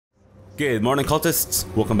Good morning, cultists.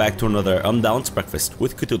 Welcome back to another Unbalanced Breakfast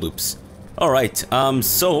with CthuLoops. Alright,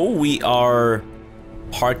 so we are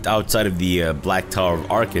parked outside of the Black Tower of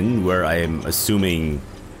Arkhan, where I am assuming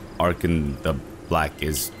Arkhan the Black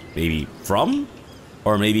is maybe from?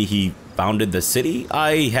 Or maybe he founded the city?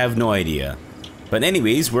 I have no idea. But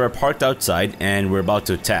anyways, we're parked outside and we're about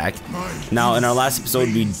to attack. Now, in our last episode,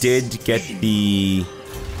 we did get the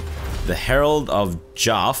Herald of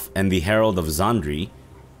Joff and the Herald of Zandri,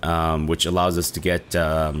 which allows us to get,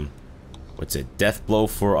 what's it, Death Blow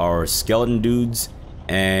for our skeleton dudes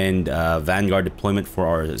and Vanguard deployment for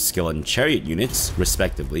our skeleton chariot units,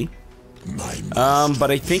 respectively.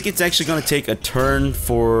 But I think it's actually going to take a turn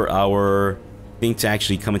for our thing to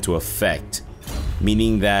actually come into effect,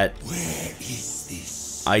 meaning that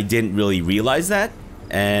I didn't really realize that,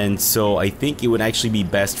 and so I think it would actually be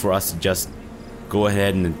best for us to just go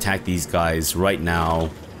ahead and attack these guys right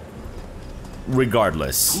now,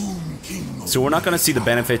 regardless. So we're not going to see the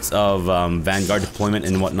benefits of Vanguard deployment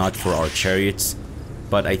and whatnot for our chariots,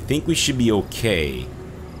 but I think we should be okay.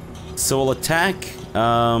 So we'll attack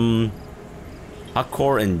Hakor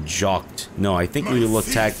and Jokt. No, I think we will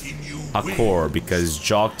attack Hakor because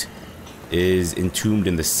Jokt is entombed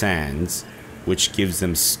in the sands, which gives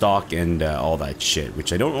them stock and all that shit,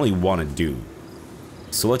 which I don't really want to do.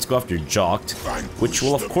 So let's go after Jokt, which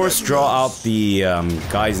will of course draw out the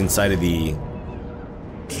guys inside of the...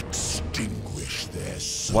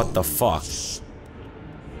 What the fuck?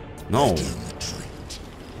 No.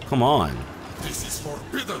 Come on. This is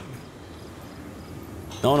forbidden.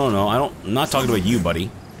 No, I'm not talking about you,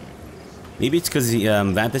 buddy. Maybe it's because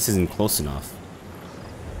Vanthus isn't close enough.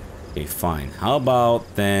 Okay, fine. How about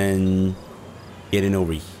then getting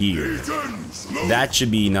over here? That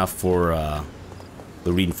should be enough for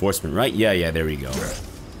the reinforcement, right? Yeah, there we go.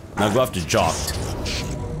 Now go after Jokt.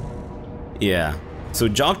 Yeah. So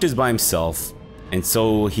Jokt is by himself, and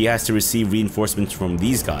so he has to receive reinforcements from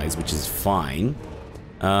these guys, which is fine.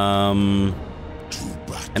 And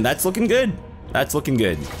that's looking good. That's looking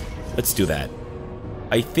good. Let's do that.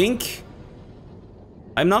 I think...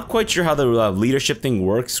 I'm not quite sure how the leadership thing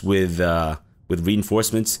works with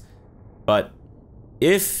reinforcements, but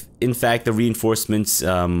if, in fact, the reinforcements,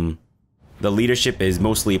 the leadership is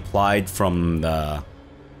mostly applied from the...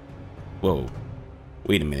 Whoa.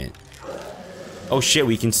 Wait a minute. Oh shit,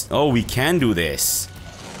 we can... Oh, we can do this.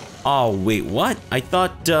 Oh, wait, what? I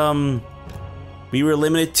thought, we were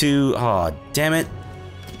limited to... Oh, damn it.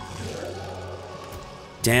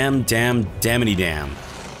 Dammity damn.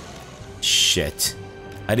 Shit.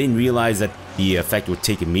 I didn't realize that the effect would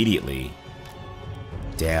take immediately.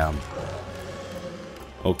 Damn.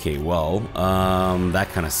 Okay, well, that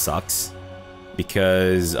kind of sucks.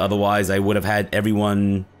 Because otherwise I would have had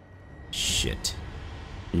everyone... Shit.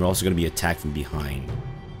 And we're also going to be attacked from behind.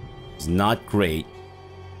 It's not great,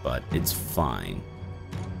 but it's fine.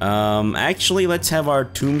 Actually, let's have our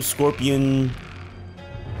Tomb Scorpion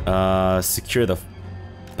secure the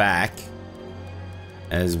back,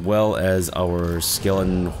 as well as our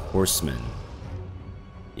Skeleton Horseman.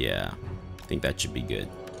 Yeah, I think that should be good.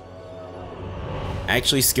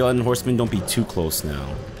 Actually, Skeleton Horsemen, don't be too close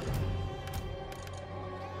now.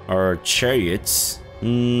 Our chariots...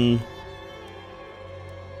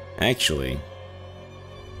 Actually,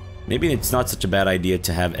 maybe it's not such a bad idea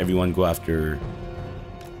to have everyone go after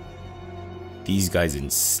these guys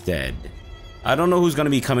instead. I don't know who's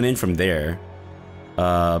gonna be coming in from there.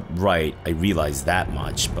 Right, I realize that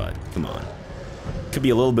much, but come on. Could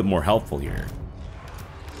be a little bit more helpful here.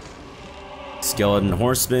 Skeleton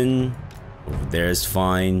Horseman over there is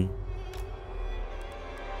fine.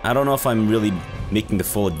 I don't know if I'm really making the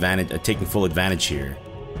full advantage, taking full advantage here.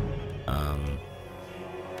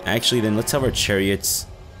 Actually, then let's have our chariots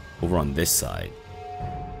over on this side.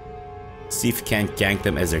 See if we can't gank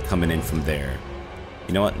them as they're coming in from there.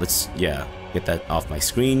 You know what? Let's, yeah, get that off my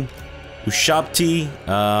screen. Ushabti,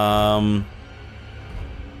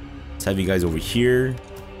 let's have you guys over here.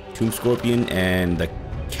 Tomb Scorpion and the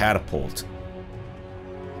Catapult.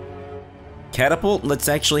 Catapult, let's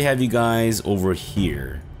actually have you guys over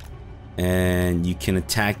here. And you can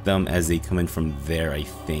attack them as they come in from there, I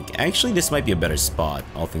think. Actually, this might be a better spot,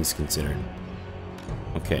 all things considered.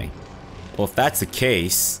 Okay. Well, if that's the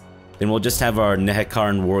case, then we'll just have our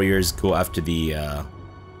Nehekaran warriors go after the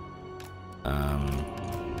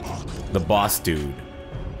boss dude.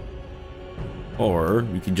 Or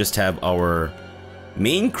we can just have our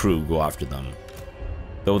main crew go after them.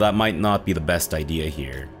 Though that might not be the best idea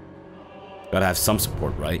here. Gotta have some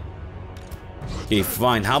support, right? Okay,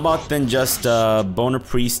 fine. How about then just Boner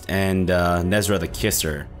Priest and Nezra the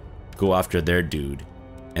Kisser go after their dude.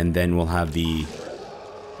 And then we'll have the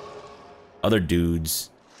other dudes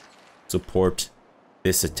support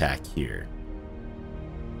this attack here.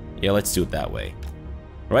 Yeah, let's do it that way.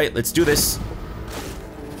 Right, let's do this.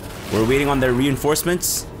 We're waiting on their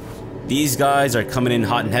reinforcements. These guys are coming in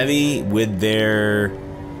hot and heavy with their...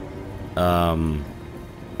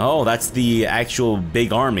 Oh, that's the actual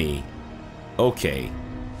big army. Okay.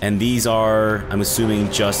 And these are, I'm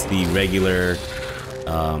assuming, just the regular...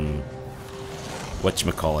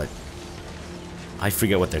 whatchamacallit. I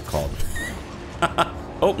forget what they're called.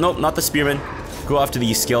 Oh, no, not the spearmen. Go after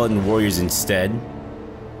the skeleton warriors instead.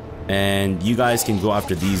 And you guys can go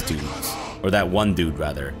after these dudes. Or that one dude,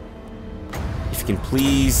 rather. If you can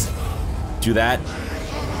please do that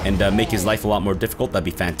and make his life a lot more difficult, that'd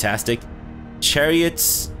be fantastic.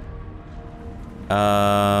 Chariots.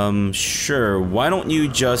 Sure. Why don't you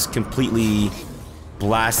just completely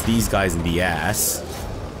blast these guys in the ass?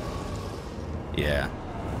 Yeah.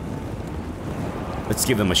 Let's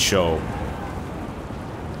give them a show.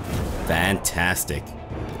 Fantastic.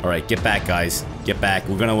 Alright, get back, guys. Get back.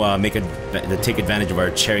 We're gonna take advantage of our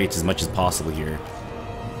chariots as much as possible here.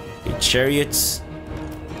 Okay, chariots.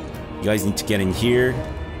 You guys need to get in here.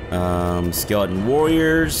 Skeleton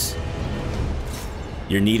warriors.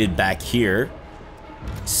 You're needed back here.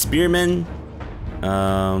 Spearmen.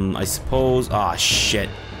 I suppose. Ah, shit.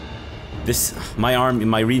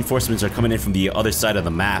 My reinforcements are coming in from the other side of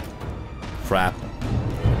the map. Crap.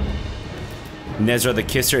 Nezra the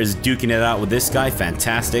Kisser is duking it out with this guy.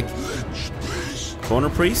 Fantastic. Boner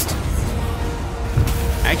Priest?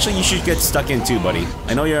 Actually, you should get stuck in too, buddy.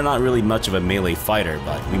 I know you're not really much of a melee fighter,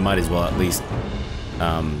 but we might as well at least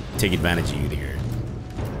take advantage of you here.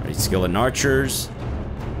 Alright, skeleton archers.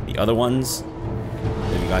 The other ones.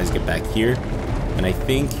 Then you guys get back here. And I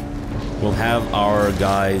think we'll have our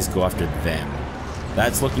guys go after them.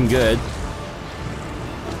 That's looking good.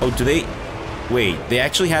 Oh, do they... Wait, they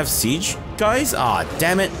actually have siege guys? Ah,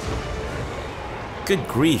 damn it. Good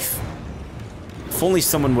grief. If only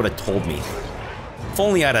someone would have told me. If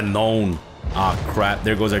only I'd have known. Ah, crap.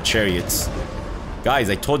 There goes our chariots. Guys,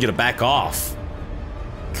 I told you to back off.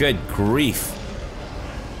 Good grief.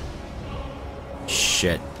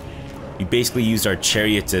 Shit. We basically used our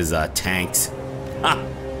chariots as tanks. Ha!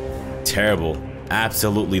 Terrible.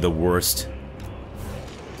 Absolutely the worst.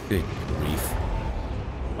 Good grief.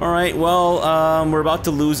 Alright, well, we're about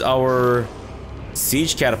to lose our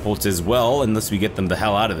siege catapults as well, unless we get them the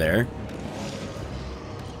hell out of there.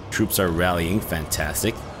 Troops are rallying.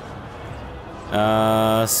 Fantastic.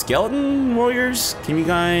 Skeleton warriors, can you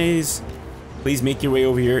guys please make your way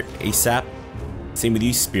over here ASAP? Same with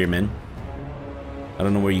you, spearmen. I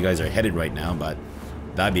don't know where you guys are headed right now, but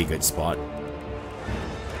that'd be a good spot.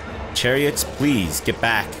 Chariots, please, get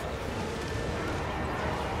back.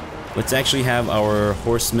 Let's actually have our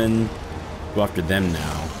horsemen go after them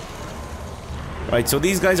now. Right, so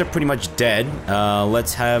these guys are pretty much dead.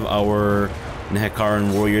 Let's have our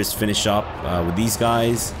Nehekaran warriors finish up with these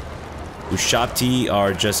guys. Ushabti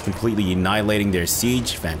are just completely annihilating their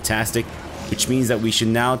siege. Fantastic. Which means that we should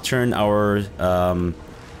now turn our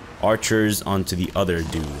archers onto the other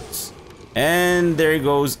dudes. And there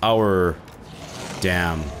goes our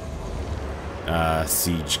damn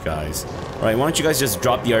siege guys. Alright, why don't you guys just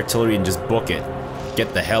drop the artillery and just book it.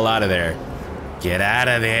 Get the hell out of there. Get out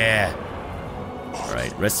of there.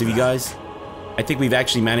 Alright, rest of you guys. I think we've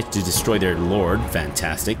actually managed to destroy their lord.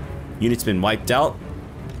 Fantastic. Unit's been wiped out.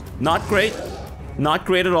 Not great. Not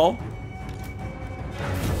great at all.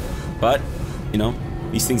 But, you know,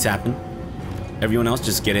 these things happen. Everyone else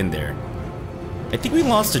just get in there. I think we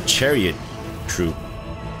lost a chariot troop.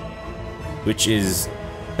 Which is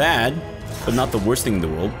bad, but not the worst thing in the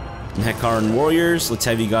world. Nehekaran warriors, let's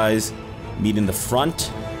have you guys meet in the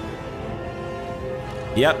front.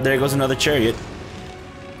 Yep, there goes another chariot.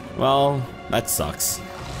 Well, that sucks.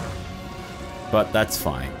 But that's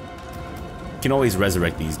fine. You can always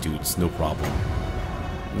resurrect these dudes, no problem.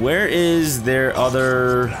 Where is their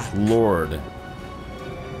other lord?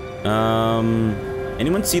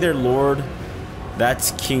 Anyone see their lord?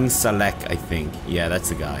 That's King Salek, I think. Yeah, that's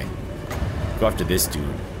the guy. Go after this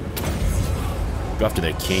dude. Go after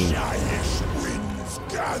their king.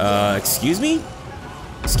 Excuse me?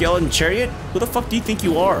 Skeleton chariot? Who the fuck do you think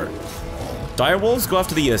you are? Direwolves? Go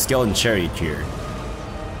after the skeleton chariot here.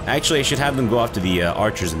 Actually, I should have them go after the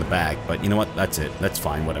archers in the back, but you know what? That's it. That's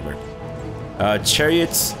fine, whatever.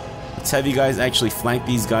 Chariots. Let's have you guys actually flank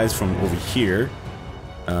these guys from over here.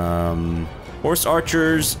 Horse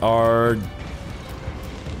archers are...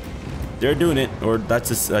 They're doing it. Or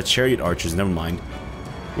that's a chariot archers, never mind.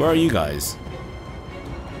 Where are you guys?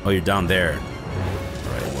 Oh, you're down there.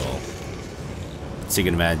 Alright, well. Let's take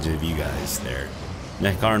advantage of you guys there.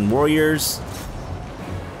 Nehekaran warriors.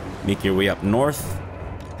 Make your way up north.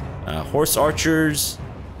 Horse archers.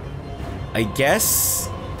 I guess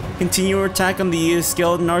continue your attack on the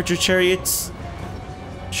skeleton archer chariots.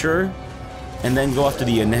 Sure. And then go after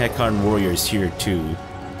the Nehekaran warriors here too.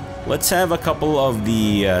 Let's have a couple of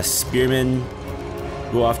the spearmen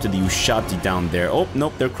go after the Ushabti down there. Oh,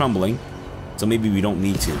 nope, they're crumbling. So maybe we don't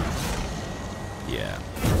need to. Yeah.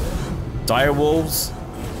 Direwolves,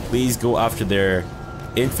 please go after their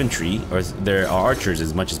infantry or their archers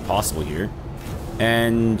as much as possible here.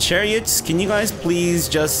 And chariots, can you guys please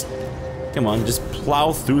just, come on, just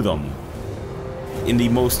plow through them in the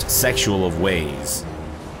most sexual of ways.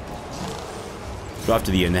 Go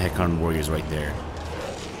after the Nehekaran warriors right there.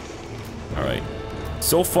 Alright.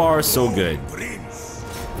 So far, so good.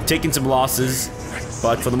 Taking some losses,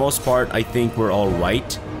 but for the most part, I think we're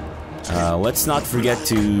alright. Let's not forget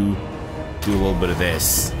to do a little bit of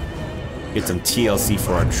this. Get some TLC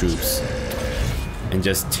for our troops. And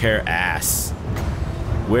just tear ass.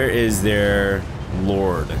 Where is their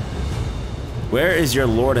lord? Where is your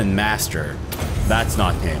lord and master? That's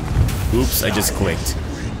not him. Oops, I just clicked.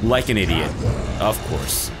 Like an idiot. Of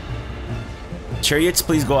course. Chariots,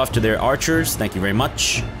 please go after their archers. Thank you very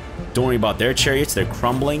much. Don't worry about their chariots. They're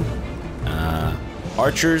crumbling.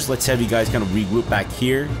 Archers, let's have you guys kind of regroup back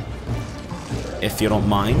here. If you don't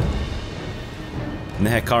mind.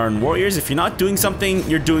 Nehekaran warriors, if you're not doing something,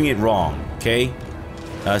 you're doing it wrong. Okay?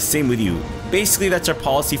 Same with you. Basically, that's our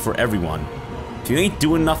policy for everyone. If you ain't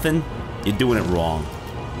doing nothing, you're doing it wrong.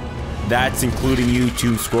 That's including you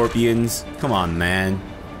two scorpions. Come on, man.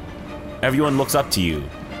 Everyone looks up to you.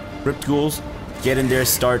 Rip tools, get in there,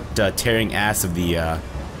 start tearing ass of the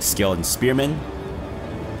skeleton spearmen.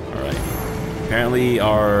 Alright. Apparently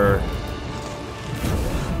our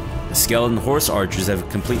skeleton horse archers have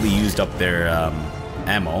completely used up their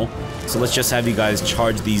ammo. So let's just have you guys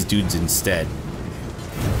charge these dudes instead.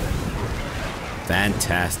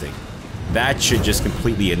 Fantastic. That should just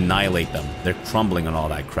completely annihilate them. They're crumbling on all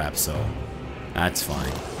that crap, so that's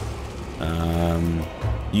fine.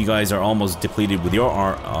 You guys are almost depleted with your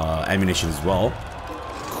ammunition as well.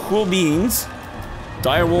 Cool beans.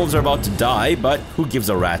 Direwolves are about to die, but who gives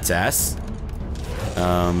a rat's ass?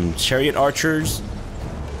 Chariot archers.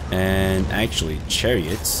 And actually,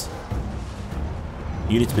 chariots.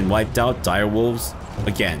 Unit's been wiped out. Direwolves.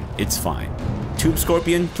 Again, it's fine. Tube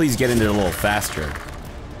Scorpion, please get in there a little faster.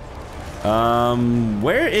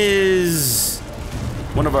 Where is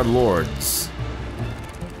one of our lords?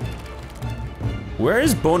 Where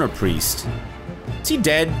is Boner Priest? Is he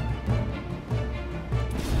dead?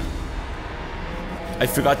 I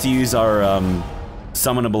forgot to use our,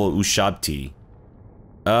 summonable Ushabti.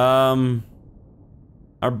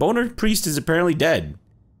 Our Boner Priest is apparently dead.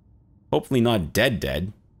 Hopefully not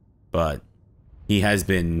dead, but he has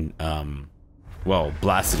been, well,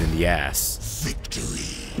 blasted in the ass. Victory.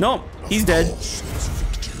 Nope, he's dead.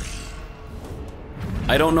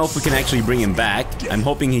 I don't know if we can actually bring him back. I'm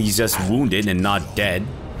hoping he's just wounded and not dead.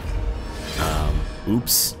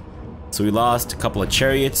 Oops. So we lost a couple of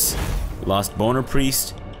chariots, we lost Boner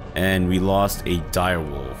Priest, and we lost a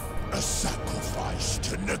direwolf. A sacrifice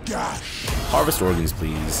to Nagash. Harvest organs,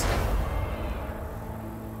 please.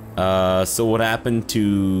 So what happened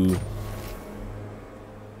to...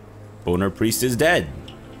 Boner Priest is dead.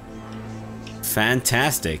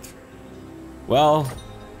 Fantastic. Well,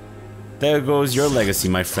 there goes your legacy,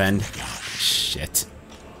 my friend. Shit.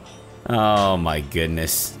 Oh my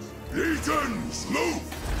goodness. Legions, move.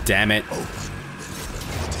 Damn it.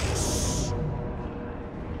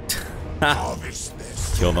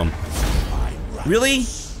 Kill them. Really?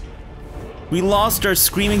 We lost our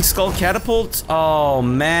Screaming Skull catapults? Oh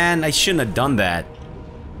man, I shouldn't have done that.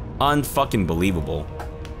 Unfucking believable.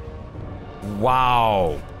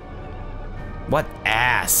 Wow. What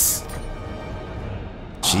ass.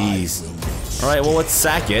 Jeez. Alright, well, let's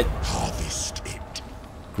sack it.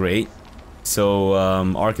 Great. So,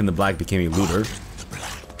 Arkhan the Black became a looter.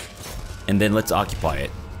 And then let's occupy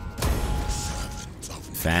it.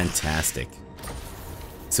 Fantastic.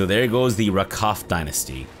 So there goes the Rakaf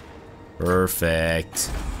dynasty.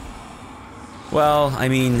 Perfect. Well, I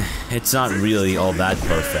mean, it's not really all that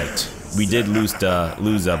perfect. We did lose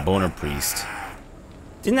a Boner Priest.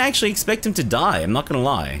 Didn't actually expect him to die, I'm not gonna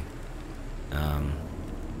lie.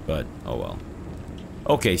 But, oh well.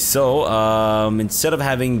 Okay, so, instead of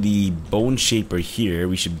having the Bone Shaper here,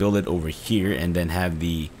 we should build it over here and then have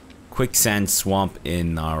the Quicksand Swamp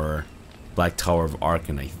in our Black Tower of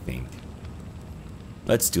Arkhan, I think.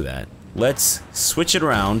 Let's do that. Let's switch it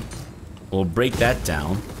around. We'll break that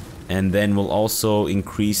down. And then we'll also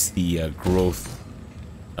increase the growth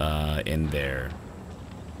in there.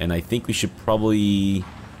 And I think we should probably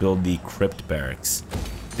build the crypt barracks.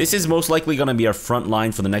 This is most likely going to be our front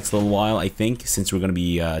line for the next little while, I think, since we're going to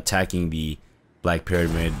be attacking the Black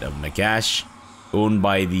Pyramid of Nagash, owned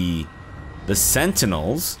by the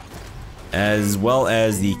Sentinels, as well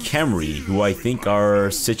as the Khemri, who I think are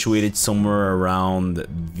situated somewhere around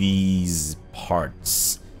these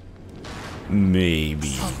parts. Maybe.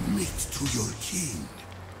 Submit to your king.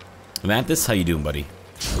 Mantis, how you doing, buddy?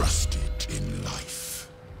 Trust it in life.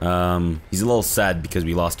 He's a little sad because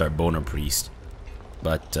we lost our Boner Priest.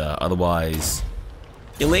 But otherwise,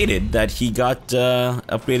 elated that he got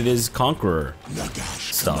upgraded his Conqueror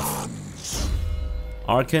Nagash stuff. commands.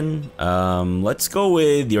 Arkhan, let's go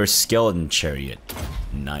with your Skeleton Chariot.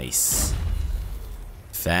 Nice.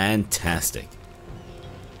 Fantastic.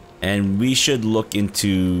 And we should look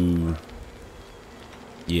into...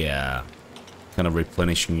 yeah, kind of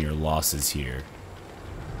replenishing your losses here.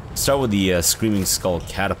 Start with the Screaming Skull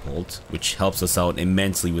Catapult, which helps us out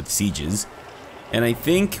immensely with sieges. And I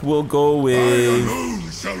think we'll go with... I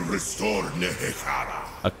alone shall restore Nehekara.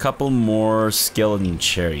 a couple more Skeleton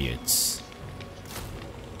Chariots.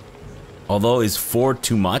 Although, is 4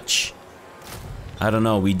 too much? I don't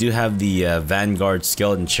know. We do have the Vanguard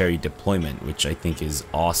Skeleton Chariot deployment, which I think is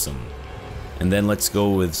awesome. And then let's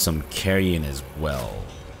go with some Carrion as well.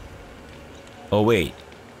 Oh wait,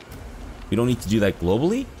 we don't need to do that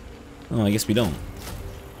globally? Oh, I guess we don't.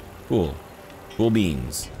 Cool. Cool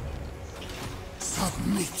beans.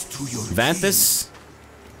 Submit to your Vanthus,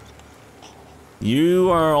 you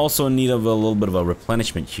are also in need of a little bit of a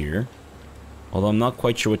replenishment here. Although I'm not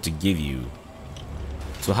quite sure what to give you.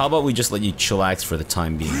 So how about we just let you chillax for the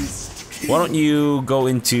time being? Why don't you go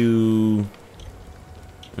into...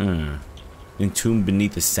 Entomb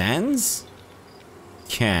Beneath the Sands?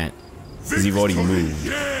 Can't. Because you've already moved.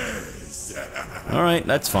 Yes. Alright,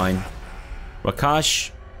 that's fine.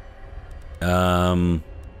 Rakash,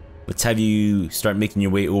 let's have you start making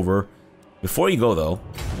your way over. Before you go, though,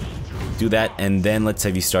 do that, and then let's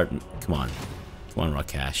have you start... Come on. Come on,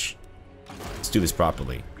 Rakash. Let's do this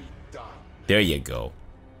properly. There you go.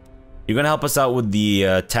 You're gonna help us out with the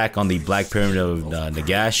attack on the Black Pyramid of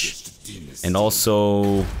Nagash, and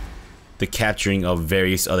also the capturing of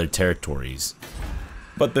various other territories.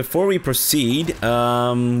 But before we proceed,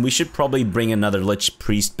 we should probably bring another Lich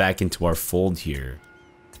Priest back into our fold here.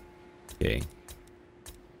 Okay.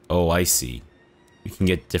 Oh, I see. We can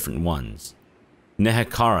get different ones.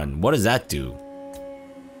 Nehekaran, what does that do?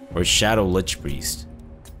 Or Shadow Lich Priest.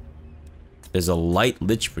 There's a Light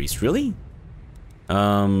Lich Priest, really?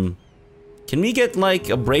 Can we get like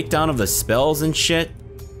a breakdown of the spells and shit?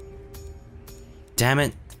 Damn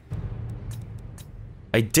it.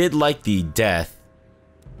 I did like the death.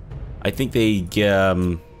 I think they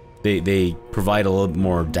provide a little bit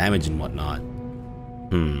more damage and whatnot.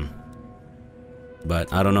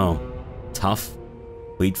 But I don't know. Tough,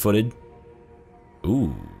 fleet-footed.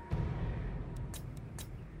 Ooh.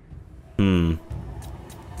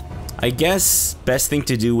 I guess best thing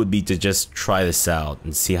to do would be to just try this out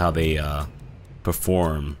and see how they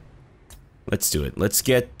perform. Let's do it. Let's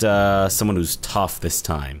get someone who's tough this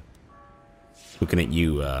time. Looking at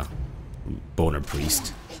you, Boner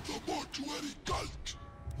Priest.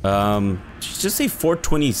 Just say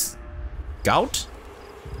 420 gout?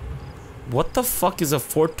 What the fuck is a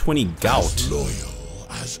 420 gout? As loyal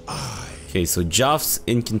as I. Okay, so Joff's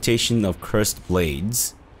Incantation of Cursed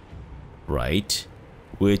Blades. Right.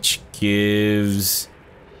 Which gives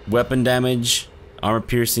weapon damage, armor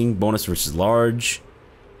piercing, bonus versus large.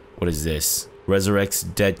 What is this?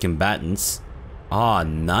 Resurrects dead combatants. Ah,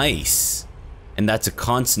 nice. And that's a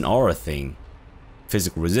constant aura thing.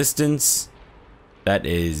 Physical resistance. That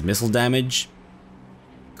is missile damage.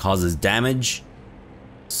 Causes damage.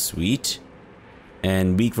 Sweet.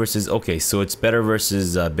 And weak versus... Okay, so it's better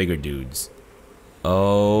versus bigger dudes.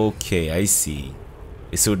 Okay, I see.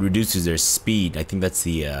 So it reduces their speed. I think that's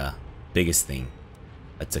the biggest thing.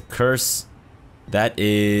 That's a curse. That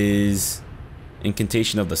is...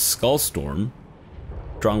 Incantation of the Skullstorm.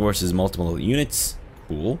 Strong versus multiple units.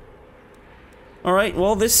 Cool. Alright,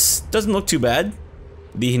 well this doesn't look too bad.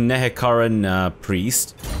 The Nehekaran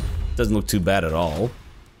priest doesn't look too bad at all.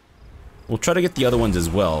 We'll try to get the other ones as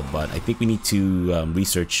well, but I think we need to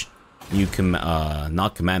research new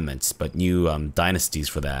not commandments, but new dynasties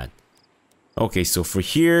for that. Okay, so for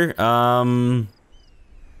here,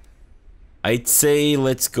 I'd say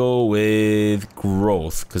let's go with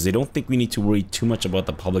growth, because I don't think we need to worry too much about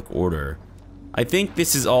the public order. I think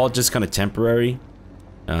this is all just kind of temporary,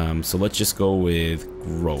 so let's just go with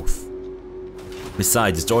growth.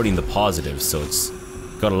 Besides, it's already in the positive, so it's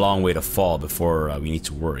got a long way to fall before we need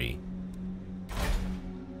to worry.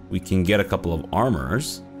 we can get a couple of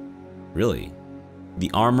armors. Really?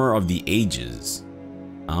 The armor of the ages.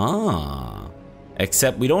 Ah.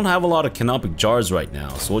 Except we don't have a lot of canopic jars right now,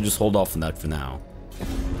 so we'll just hold off on that for now.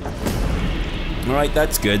 Alright,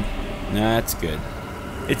 that's good. That's good.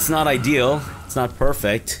 It's not ideal, it's not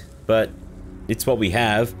perfect, but it's what we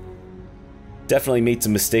have. Definitely made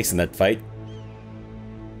some mistakes in that fight,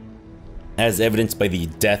 as evidenced by the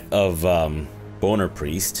death of Boner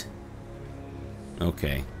Priest.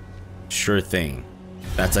 Okay, sure thing.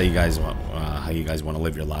 That's how you guys want to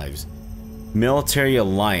live your lives. Military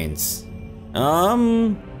alliance.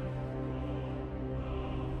 No.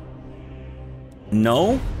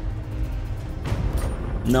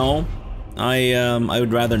 No, I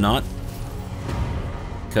would rather not.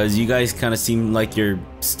 Because you guys kind of seem like you're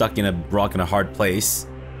stuck in a rock and a hard place.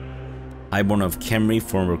 Highborn of Khemri,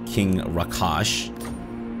 former King Rakash.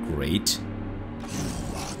 Great.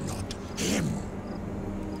 You are not him.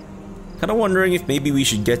 Kind of wondering if maybe we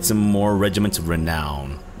should get some more regiments of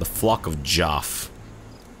renown. The Flock of Joff,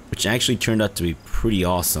 which actually turned out to be pretty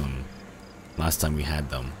awesome last time we had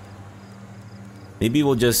them. Maybe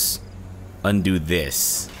we'll just undo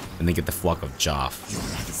this and then get the Flock of Joff. Your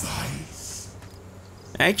advice.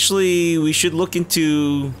 Actually, we should look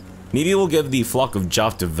into... Maybe we'll give the Flock of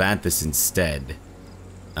Joff to Vanthus instead.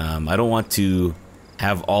 I don't want to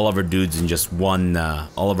have all of our dudes in just one...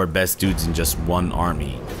 all of our best dudes in just one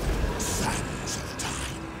army.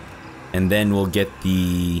 And then we'll get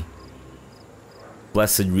the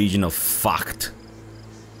Blessed Region of Facht.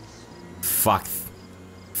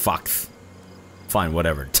 Facht. Fine,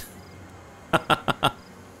 whatever.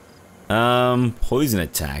 Poison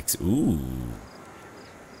attacks. Ooh.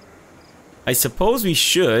 I suppose we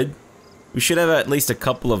should. We should have at least a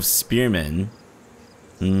couple of spearmen.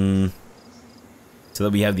 So that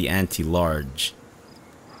we have the anti-large.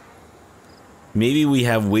 Maybe we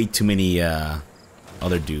have way too many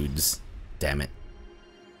other dudes. Damn it.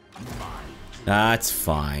 That's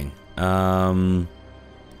fine.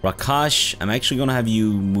 Rakash, I'm actually gonna have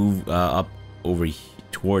you move up over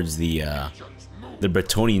towards the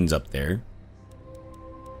Bretonians up there.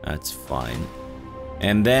 That's fine.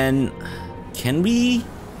 And then, do we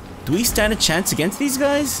stand a chance against these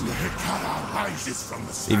guys?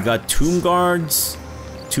 They've got tomb guards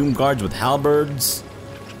with halberds,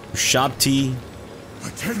 Ushabti.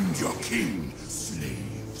 Attend your king,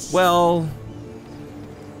 slaves. Well,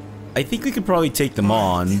 I think we could probably take them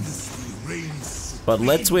on, but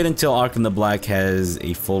let's wait until Arkhan the Black has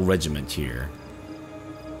a full regiment here.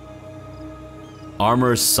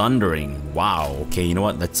 Armor Sundering. Wow, okay, you know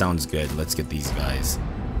what? That sounds good. Let's get these guys.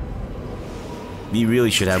 We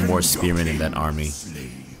really should have more spearmen in that army.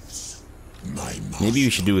 Maybe we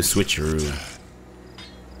should do a switcheroo.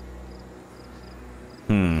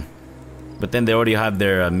 But then they already have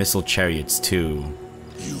their missile chariots too.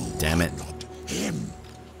 Damn it.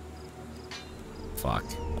 Fuck.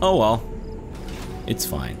 Oh well. It's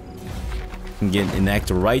fine. We can enact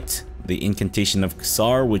right the incantation of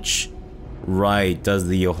Kassar, which does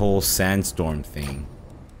the whole sandstorm thing.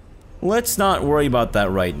 Let's not worry about that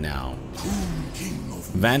right now.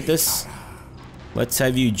 Vanthus, let's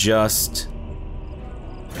have you just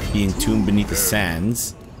be entombed beneath the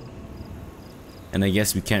sands. And I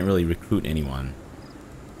guess we can't really recruit anyone.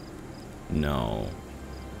 No.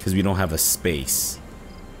 Because we don't have a space.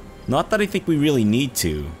 Not that I think we really need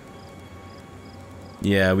to.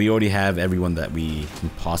 Yeah, we already have everyone that we can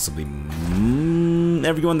possibly...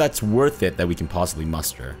 everyone that's worth it that we can possibly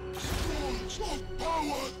muster.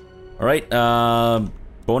 Alright,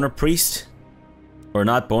 Boner Priest. Or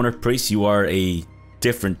not Boner Priest, you are a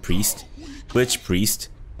different priest. Glitch Priest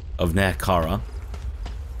of Nakara.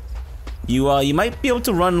 You might be able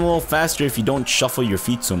to run a little faster if you don't shuffle your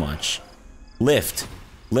feet so much. Lift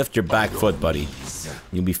your back foot, buddy.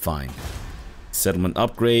 You'll be fine. Settlement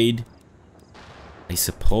upgrade, I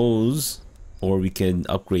suppose. Or we can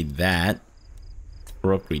upgrade that.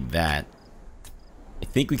 Or upgrade that. I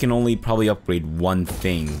think we can only probably upgrade one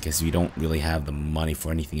thing because we don't really have the money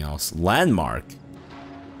for anything else. Landmark.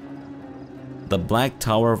 The Black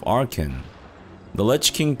Tower of Arkhan. The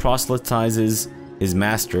Lich King proselytizes his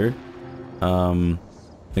master,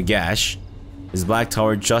 Nagash. His Black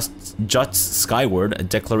Tower juts skyward, a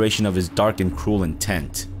declaration of his dark and cruel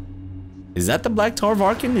intent. Is that the Black Tower of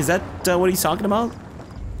Arkhan? Is that what he's talking about?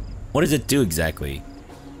 What does it do exactly?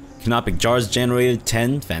 Canopic jars generated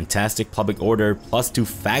 10, fantastic. Public order +2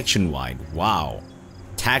 faction wide. Wow.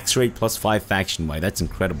 Tax rate +5 faction wide. That's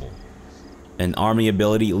incredible. An army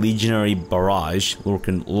ability, legionary barrage,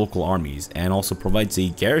 local armies, and also provides a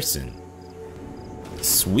garrison.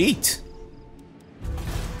 Sweet.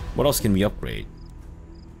 What else can we upgrade?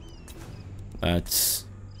 That's...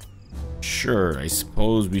 Sure, I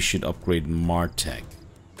suppose we should upgrade Martech.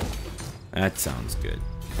 That sounds good.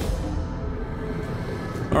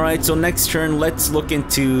 Alright, so next turn, let's look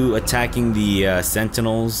into attacking the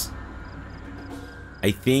Sentinels.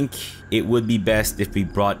 I think it would be best if we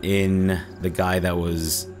brought in the guy that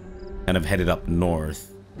was kind of headed up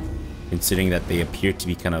north, considering that they appear to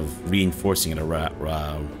be kind of reinforcing at a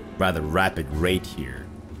rather rapid rate here.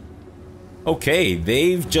 Okay,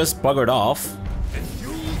 they've just buggered off,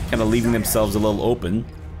 kind of leaving themselves a little open.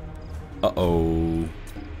 Uh-oh.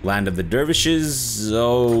 Land of the Dervishes.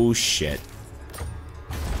 Oh, shit.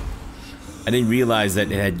 I didn't realize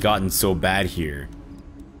that it had gotten so bad here.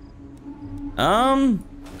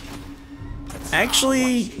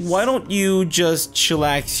 Actually, why don't you just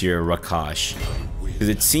chillax here, Rakash? Because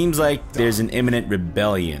it seems like there's an imminent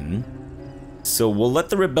rebellion. So we'll let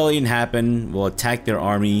the rebellion happen, we'll attack their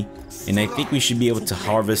army, and I think we should be able to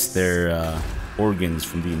harvest their organs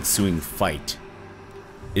from the ensuing fight.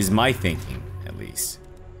 Is my thinking, at least.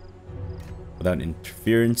 Without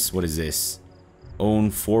interference, what is this?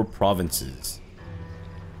 Own 4 provinces.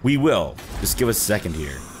 We will. Just give us a second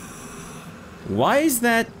here. Why is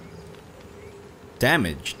that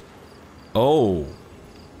damaged? Oh.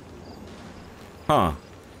 Huh.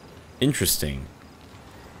 Interesting.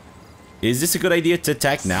 Is this a good idea to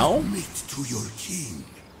attack now? To your king.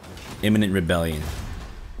 Imminent rebellion.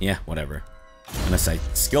 Yeah, whatever. Unless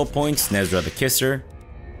skill points, Nezra the Kisser.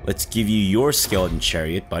 Let's give you your skeleton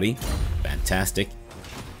chariot, buddy. Fantastic.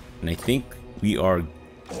 And I think we are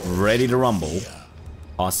ready to rumble.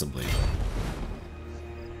 Possibly.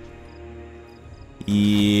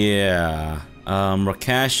 Yeah.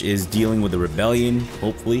 Rakash is dealing with the rebellion,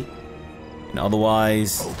 hopefully. And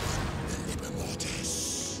otherwise...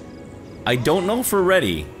 I don't know if we're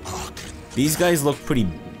ready. These guys look pretty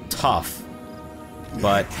tough.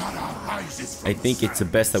 But I think it's the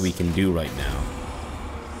best that we can do right now.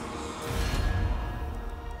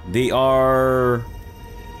 They are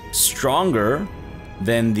stronger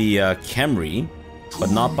than the Khemri,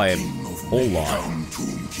 but not by a whole lot.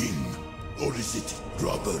 Or is it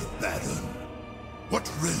Robber Baron?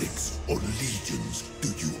 What relics or legions do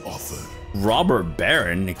you offer? Robber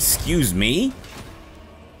Baron? Excuse me?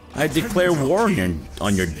 I declare war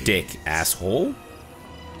on your dick, asshole.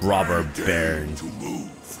 Robber Baron.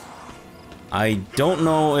 I don't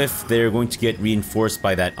know if they're going to get reinforced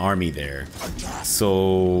by that army there.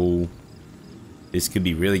 So... this could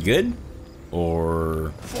be really good?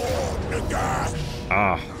 Or...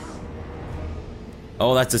 ah.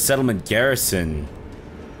 Oh, that's a settlement garrison.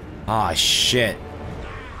 Ah, shit.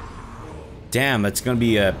 Damn, that's gonna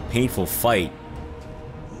be a painful fight.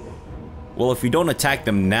 Well, if we don't attack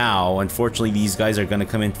them now, unfortunately these guys are gonna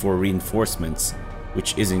come in for reinforcements,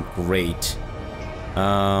 which isn't great.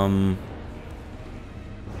 I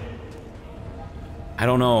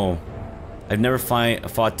don't know. I've never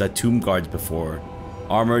fought the tomb guards before.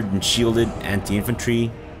 Armored and shielded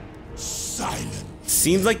anti-infantry. Silent.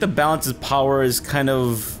 Seems like the balance of power is kind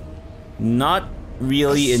of not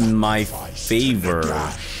really in my favor,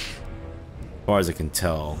 as far as I can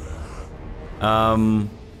tell.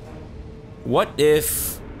 What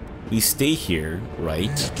if we stay here, right?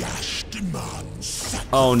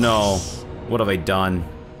 Oh no, what have I done?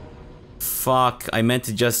 Fuck, I meant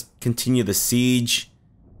to just continue the siege.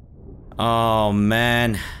 Oh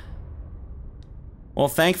man. Well,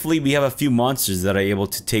 thankfully we have a few monsters that are able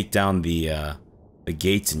to take down the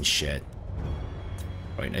gates and shit.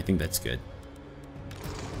 Right, I think that's good.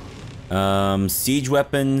 Siege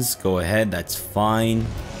weapons, go ahead, that's fine.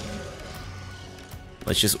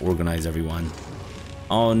 Let's just organize everyone.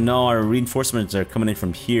 Oh no, our reinforcements are coming in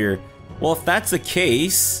from here. Well, if that's the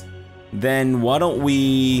case, then why don't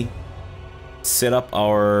we set up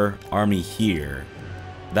our army here?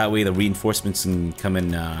 That way the reinforcements can come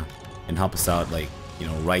in and help us out, like, you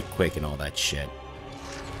know, right quick and all that shit.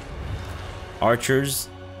 Archers.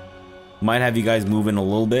 Might have you guys move in a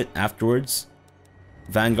little bit afterwards.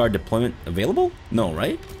 Vanguard deployment available? No,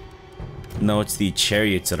 right? No, it's the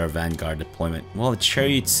chariots that are Vanguard deployment. Well, the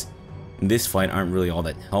chariots in this fight aren't really all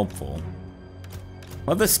that helpful.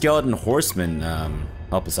 Let the skeleton horsemen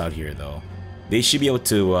help us out here, though. They should be able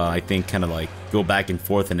to, I think, kind of like go back and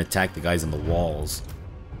forth and attack the guys on the walls.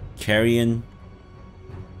 Carrion,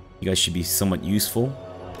 you guys should be somewhat useful.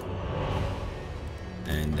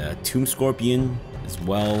 And Tomb Scorpion as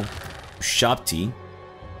well. Shopti.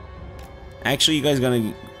 Actually, you guys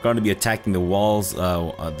are gonna be attacking the walls,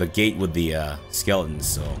 the gate with the skeletons.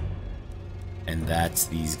 So, and that's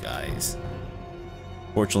these guys.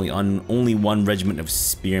 Fortunately, on only one regiment of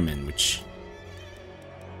spearmen, which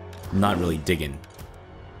I'm not really digging.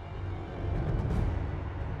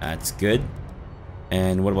 That's good.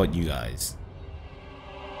 And what about you guys?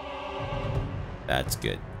 That's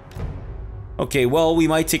good. Okay, well, we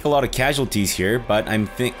might take a lot of casualties here, but I'm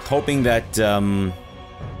hoping that,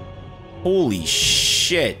 holy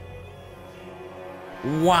shit.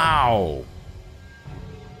 Wow.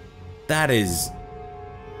 That is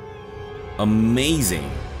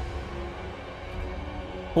amazing.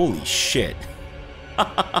 Holy shit.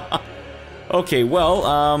 Okay,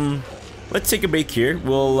 well, let's take a break here.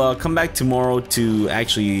 We'll come back tomorrow to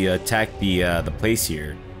actually attack the place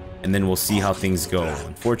here, and then we'll see how things go.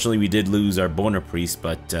 Unfortunately, we did lose our boner priest,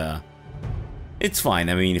 but it's fine.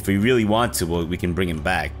 I mean, if we really want to, we can bring him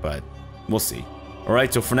back, but we'll see.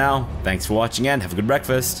 Alright, so for now, thanks for watching and have a good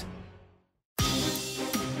breakfast.